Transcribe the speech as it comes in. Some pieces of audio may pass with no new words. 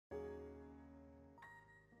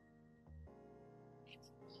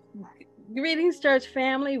Greetings, church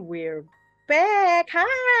family. We're back.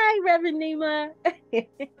 Hi, Reverend Nima.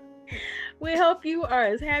 We hope you are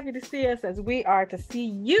as happy to see us as we are to see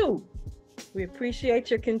you. We appreciate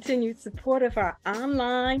your continued support of our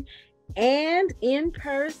online and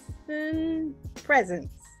in-person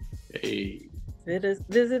presence. Hey.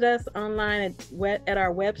 Visit us online at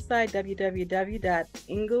our website,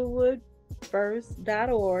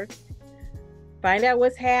 www.inglewoodfirst.org. Find out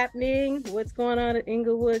what's happening, what's going on at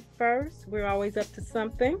Inglewood First. We're always up to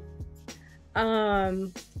something.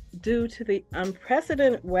 Due to the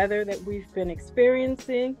unprecedented weather that we've been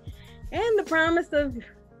experiencing and the promise of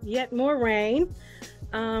yet more rain,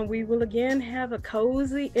 we will again have a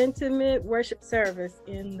cozy, intimate worship service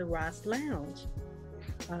in the Ross Lounge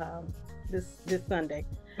this Sunday.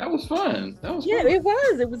 That was fun. Fun.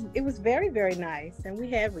 It was very, very nice, and we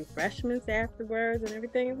had refreshments afterwards and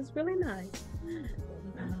everything. It was really nice.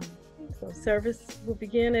 So service will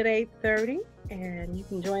begin at 8:30, and you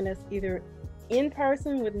can join us either in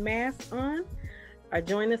person with masks on or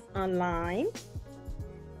join us online.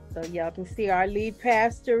 So y'all can see our lead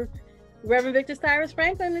pastor, Reverend Victor Cyrus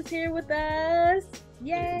Franklin, is here with us.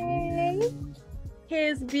 Yay!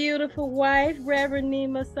 His beautiful wife, Reverend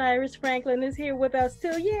Nima Cyrus Franklin, is here with us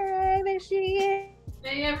too. Yay! There she is.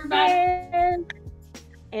 Hey, everybody.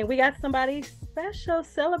 And we got somebody special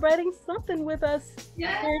celebrating something with us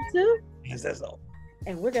here too. Yes, that's all.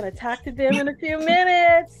 And we're going to talk to them in a few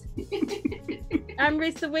minutes. I'm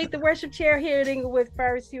Risa Wheat, the worship chair here at Inglewood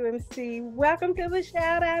First UMC. Welcome to the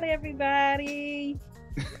shout out, everybody.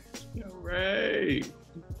 All right.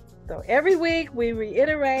 So every week we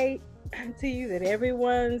reiterate to you that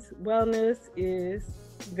everyone's wellness is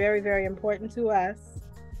very, very important to us.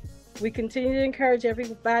 We continue to encourage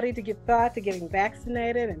everybody to give thought to getting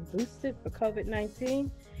vaccinated and boosted for COVID-19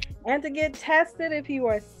 and to get tested if you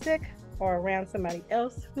are sick or around somebody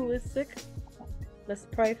else who is sick. Let's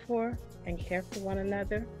pray for and care for one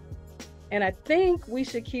another. And I think we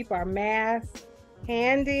should keep our masks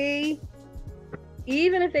handy,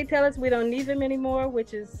 even if they tell us we don't need them anymore,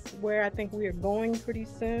 which is where I think we are going pretty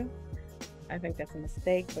soon. I think that's a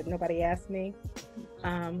mistake, but nobody asked me.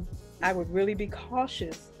 I would really be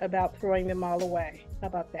cautious about throwing them all away. How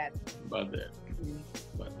about that?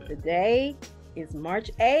 Today is March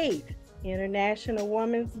 8th, International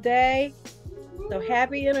Women's Day. So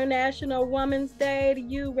happy International Women's Day to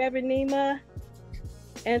you, Reverend Nima,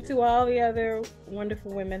 and to all the other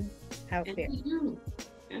wonderful women out there.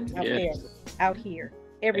 Out here,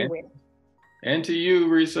 everywhere. And to you,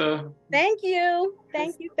 Risa. Thank you.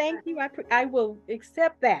 I will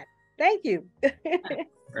accept that. Thank you.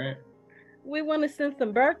 Right. We want to send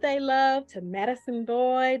some birthday love to Madison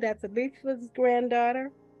Boyd. That's Alicia's granddaughter.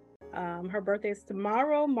 Her birthday is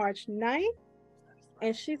tomorrow, March 9th.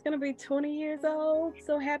 And she's going to be 20 years old.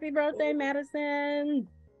 So happy birthday, Madison.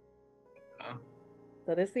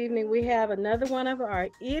 So this evening we have another one of our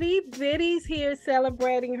itty bitties here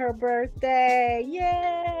celebrating her birthday.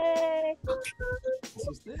 Yay!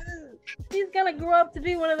 She's going to grow up to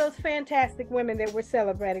be one of those fantastic women that we're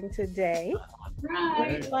celebrating today.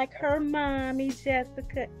 Right. Like her mommy,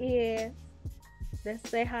 Jessica, is. Let's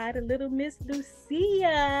say hi to little Miss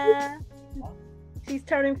Lucia. She's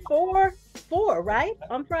turning four, right?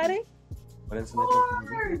 On Friday?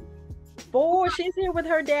 4. She's here with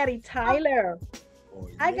her daddy, Tyler.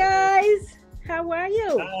 Hi, guys. How are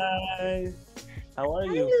you? Hi. How are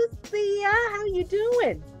you? Hi, Lucia. How you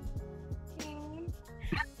doing?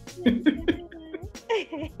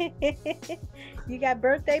 You got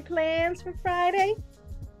birthday plans for Friday?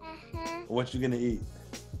 What you gonna eat?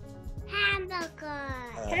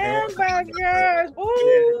 Hamburgers.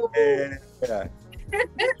 Ooh. Yeah.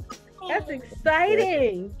 That's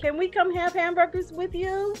exciting. Can we come have hamburgers with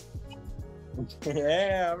you?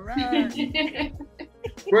 Yeah, right.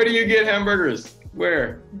 Where do you get hamburgers?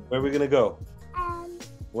 Where are we gonna go?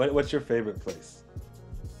 What's your favorite place?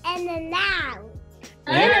 You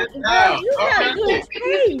got good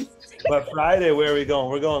taste. But Friday, where are we going?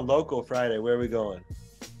 We're going local Friday. Where are we going?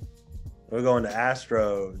 We're going to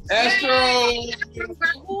Astros.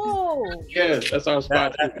 Cool. Yes, that's our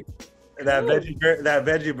spot. That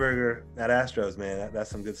veggie burger at Astros, man. That's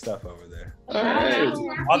some good stuff over there. All right.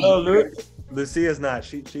 Although Lucia's not,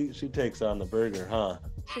 she takes on the burger, huh?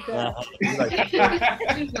 She does.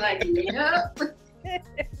 She's like, yep.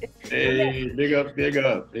 Hey, big up the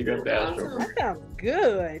Astros. That sounds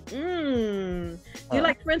good. You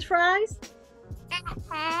like French fries?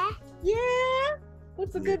 Yeah.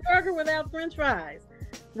 What's a good burger without French fries?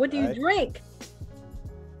 What do you drink?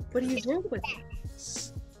 What do you drink with it?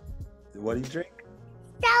 What do you drink?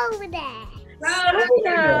 Soda.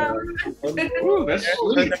 soda. Ooh, that's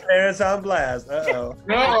Putting sweet. the parents on blast. Uh-oh.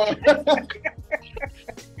 No.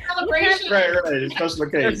 Celebration. Right. It's special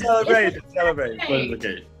occasion. Celebration. Special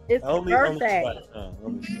occasion. It's Only birthday.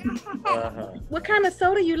 Uh-huh. What kind of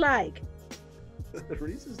soda you like?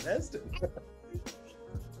 Reese's testing.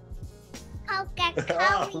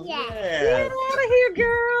 Coca-Cola. Oh, Get man. out of here,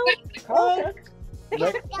 girl. Coca.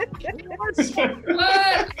 What?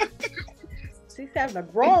 She's having a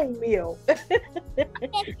grown meal.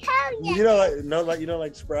 You don't you don't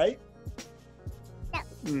like Sprite?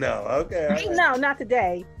 No. Okay. No, not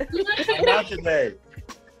today. Not today.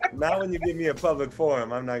 Not when you give me a public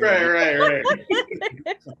forum. I'm not gonna. Right.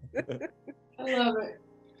 I love it.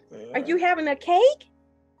 Are you having a cake?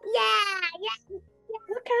 Yeah.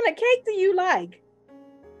 What kind of cake do you like?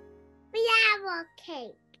 Flower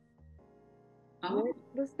cake. Oh,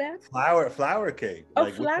 What's that? flower cake? Oh,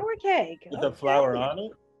 Like, flower cake. with the flour on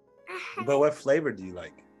it? But what flavor do you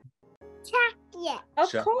like? Chocolate.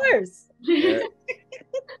 Of Chocolate. course. Yeah.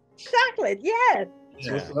 Chocolate, yes.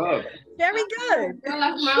 What's up? Very good. girl,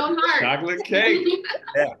 that's my own heart. Chocolate cake.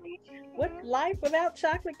 What life without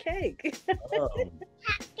chocolate cake? Oh.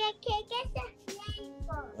 Chocolate cake is a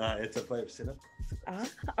flavor. It's a flavor. Sit up.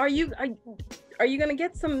 Are you gonna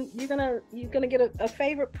get some? You gonna get a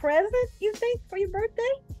favorite present? You think for your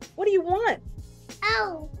birthday? What do you want?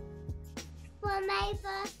 Oh, for my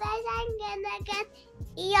birthday, I'm gonna get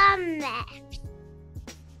earmuffs.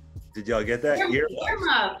 Did y'all get that?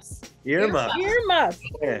 Earmuffs. Earmuffs. Earmuffs.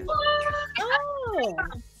 Yeah. Oh,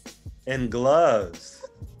 And gloves.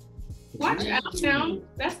 Watch out now.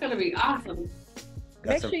 That's gonna be awesome. Got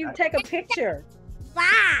make some- sure you take a picture.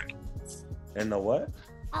 Watch. And the what?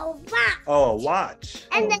 A watch. Oh, a watch.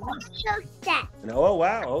 And the Lego set. And, oh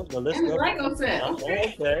wow. Oh, the list And the goes. Lego set.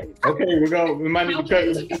 Okay. Okay, we might need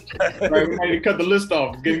to cut. Right, we might need to cut the list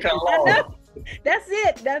off. It's getting kind of I long. know. That's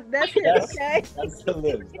it. That's it. Yes. Okay. That's the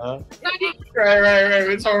list, huh? Right.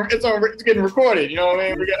 It's getting recorded. You know what I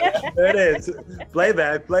mean? We got. There it is.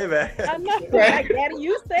 Playback. I know. Right. Like Daddy,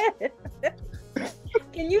 you said.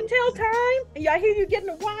 Can you tell time? I hear you getting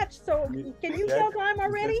a watch. So can you tell time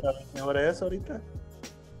already? ¿Qué hora es ahorita?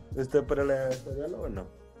 ¿Usted para el reloj o no?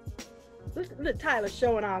 Look, Tyler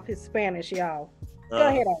showing off his Spanish, y'all. Go Uh,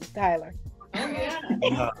 ahead on, Tyler. Oh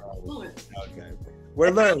yeah. Okay. We're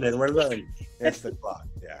learning. It's the clock.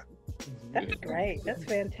 Yeah. That's great. That's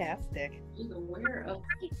fantastic. She's aware of.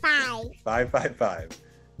 5.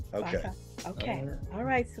 Okay. Okay. All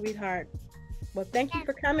right, sweetheart. Well, thank you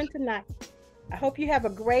for coming tonight. I hope you have a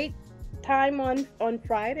great time on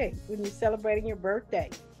Friday when you're celebrating your birthday.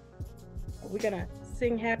 We're gonna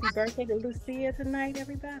sing happy birthday to Lucia tonight,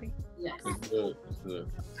 everybody. Yes. Good.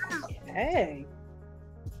 Hey.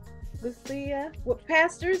 Lucia, what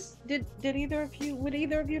pastors would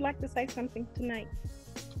either of you like to say something tonight?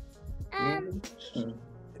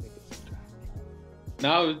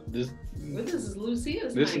 No, this Well, this is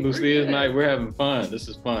Lucia's is night. Lucia's night. We're having fun. This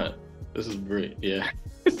is fun. This is great. Yeah.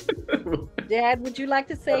 Dad, would you like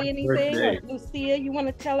to say anything? Or birthday. Lucia, you want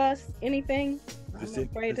to tell us anything? I'm Lucia,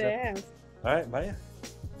 afraid to ask. All right, Maya.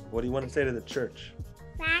 What do you want to say to the church?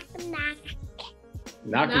 Knock.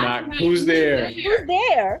 Knock. Who's there? Who's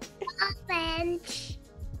there? Orange.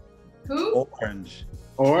 Who? Orange.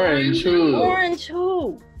 Orange. Who? Orange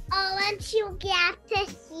who? Orange, you get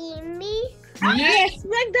to see me. Yes,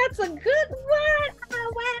 Rick, that's a good word.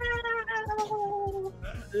 Oh,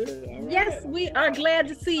 wow. Yes, we are glad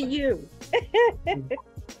to see you.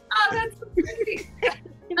 Oh, that's so pretty.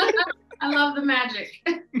 I love the magic.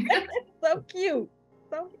 So cute.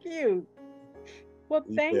 So cute. Well,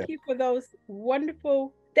 thank you for those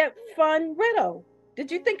wonderful, that fun riddle.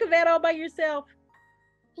 Did you think of that all by yourself?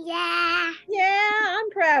 Yeah. Yeah, I'm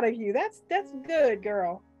proud of you. That's good,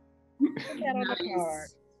 girl. Put that on the Nice. card.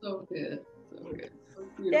 So good. So good. So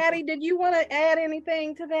beautiful. Daddy, did you want to add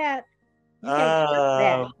anything to that? You can't trust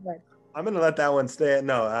that, but I'm gonna let that one stay.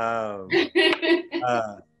 No.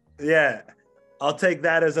 Yeah. I'll take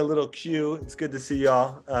that as a little cue. It's good to see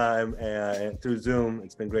y'all through Zoom.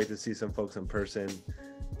 It's been great to see some folks in person,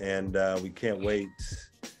 and we can't wait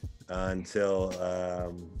until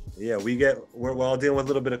we're all dealing with a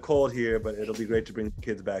little bit of cold here, but it'll be great to bring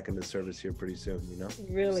kids back into service here pretty soon.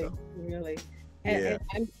 really. Yeah.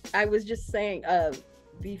 And I was just saying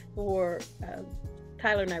before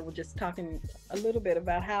Tyler and I were just talking a little bit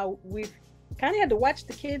about how we've kind of had to watch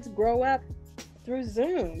the kids grow up through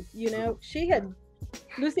Zoom. Lucy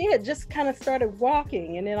had just kind of started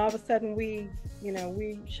walking, and then all of a sudden we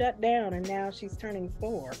shut down, and now she's turning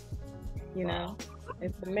 4. Wow.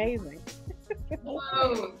 It's amazing.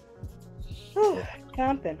 Whoa. Whew,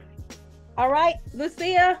 something. All right,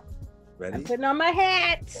 Lucia, Ready? I'm putting on my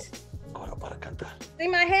hat. Ahora para cantar. See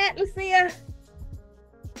my hat, Lucia?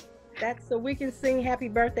 That's so we can sing happy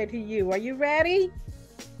birthday to you. Are you ready?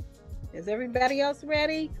 Is everybody else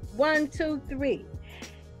ready? 1, 2, 3.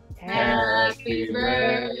 Happy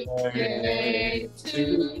birthday to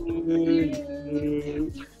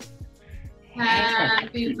you.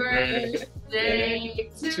 Happy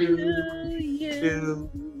birthday to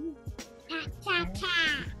you. Ta ta ta.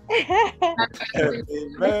 Happy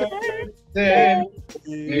birthday,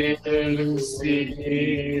 dear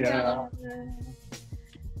Lucia.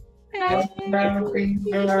 Happy birthday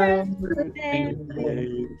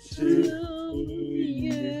To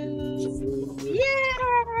you. Yay!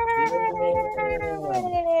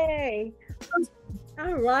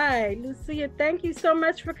 All right, Lucia, thank you so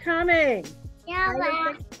much for coming. You're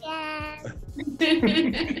welcome.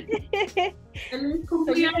 Feliz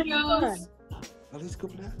cumpleaños. Feliz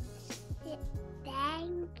cumpleaños.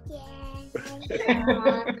 Thank you.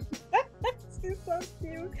 She's so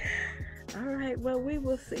cute. All right, well, we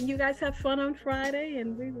will see. You guys have fun on Friday,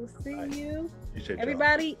 and we will see you. Appreciate y'all.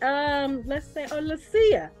 Everybody, let's say,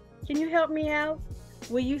 Lucia, can you help me out?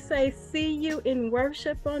 Will you say, see you in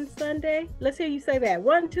worship on Sunday? Let's hear you say that.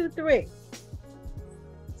 1, 2, 3.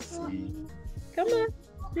 See. Come on.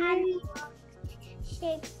 I walked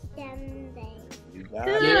 6 Sunday. You got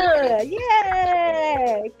it. Good.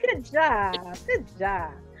 Yay. Good job. Good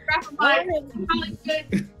job. All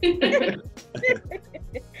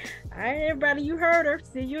All right, everybody, you heard her.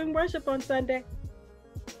 See you in worship on Sunday.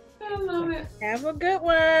 I love it. Have a good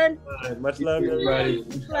one. All right, much love, everybody.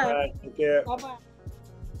 Much All love. right, take care. Bye-bye.